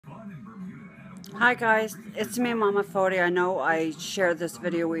Hi guys, it's me, Mama Foti. I know I shared this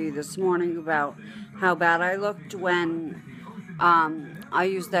video with you this morning about how bad I looked when I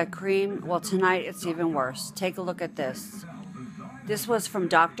used that cream. Well, tonight it's even worse. Take a look at this. This was from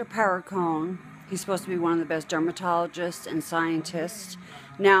Dr. Perricone. He's supposed to be one of the best dermatologists and scientists.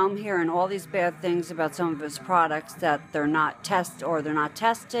 Now I'm hearing all these bad things about some of his products, that they're not tested,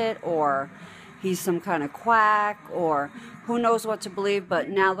 or he's some kind of quack, or who knows what to believe. But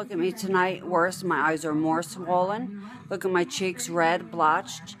now look at me tonight, worse. My eyes are more swollen. Look at my cheeks, red,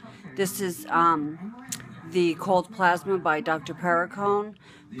 blotched. This is the Cold Plasma by Dr. Perricone.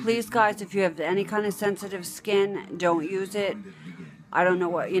 Please, guys, if you have any kind of sensitive skin, don't use it. I don't know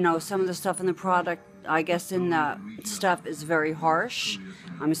what, some of the stuff in the product, I guess in the stuff, is very harsh.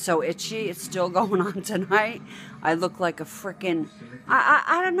 I'm so itchy. It's still going on tonight. I look like a frickin',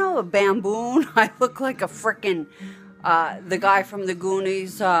 I don't know, a bamboon. I look like a frickin', the guy from the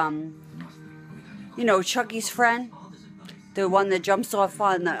Goonies, Chucky's friend. The one that jumps off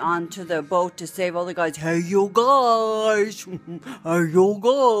onto the boat to save all the guys. Hey, you guys. Hey, you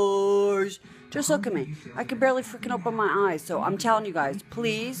guys. Just look at me. I can barely freaking open my eyes. So I'm telling you guys,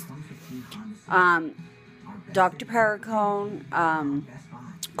 please, Dr. Perricone,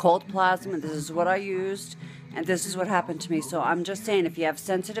 Cold Plasma, this is what I used, and this is what happened to me. So I'm just saying, if you have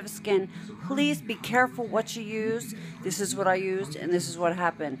sensitive skin, please be careful what you use. This is what I used, and this is what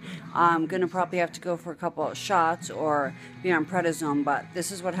happened. I'm going to probably have to go for a couple of shots or be on prednisone, but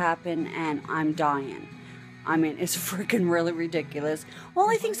this is what happened, and I'm dying. I mean, it's freaking really ridiculous.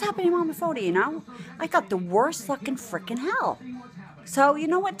 Only things happening on my phone, I got the worst fucking freaking hell. So, you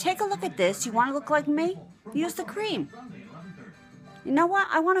know what? Take a look at this. You want to look like me? Use the cream. You know what?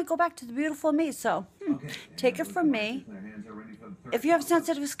 I want to go back to the beautiful me, so take it from me. If you have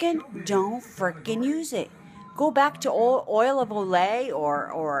sensitive skin, don't freaking use it. Go back to oil of Olay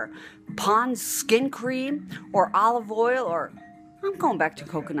or Pond's skin cream or olive oil, or I'm going back to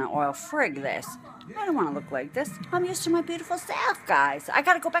coconut oil. Frig this. I don't want to look like this. I'm used to my beautiful self, guys. I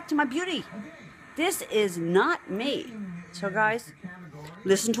got to go back to my beauty. This is not me. So, guys,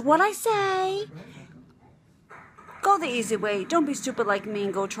 listen to what I say. Go the easy way. Don't be stupid like me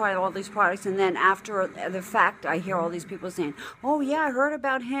and go try all these products. And then after the fact, I hear all these people saying, oh, yeah, I heard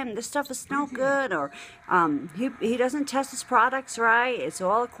about him. This stuff is no good. Or he doesn't test his products right. It's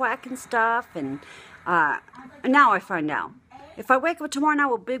all quack and stuff. And now I find out. If I wake up tomorrow night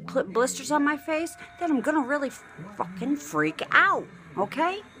with big blisters on my face, then I'm going to really fucking freak out.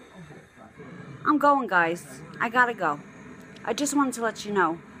 Okay? I'm going, guys. I got to go. I just wanted to let you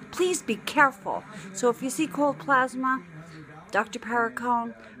know. Please be careful. So if you see Cold Plasma, Dr.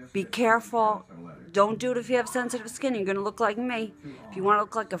 Perricone, be careful. Don't do it if you have sensitive skin. You're going to look like me. If you want to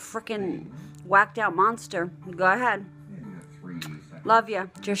look like a freaking whacked out monster, go ahead. Love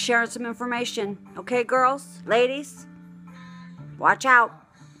you. Just sharing some information. Okay, girls? Ladies? Watch out.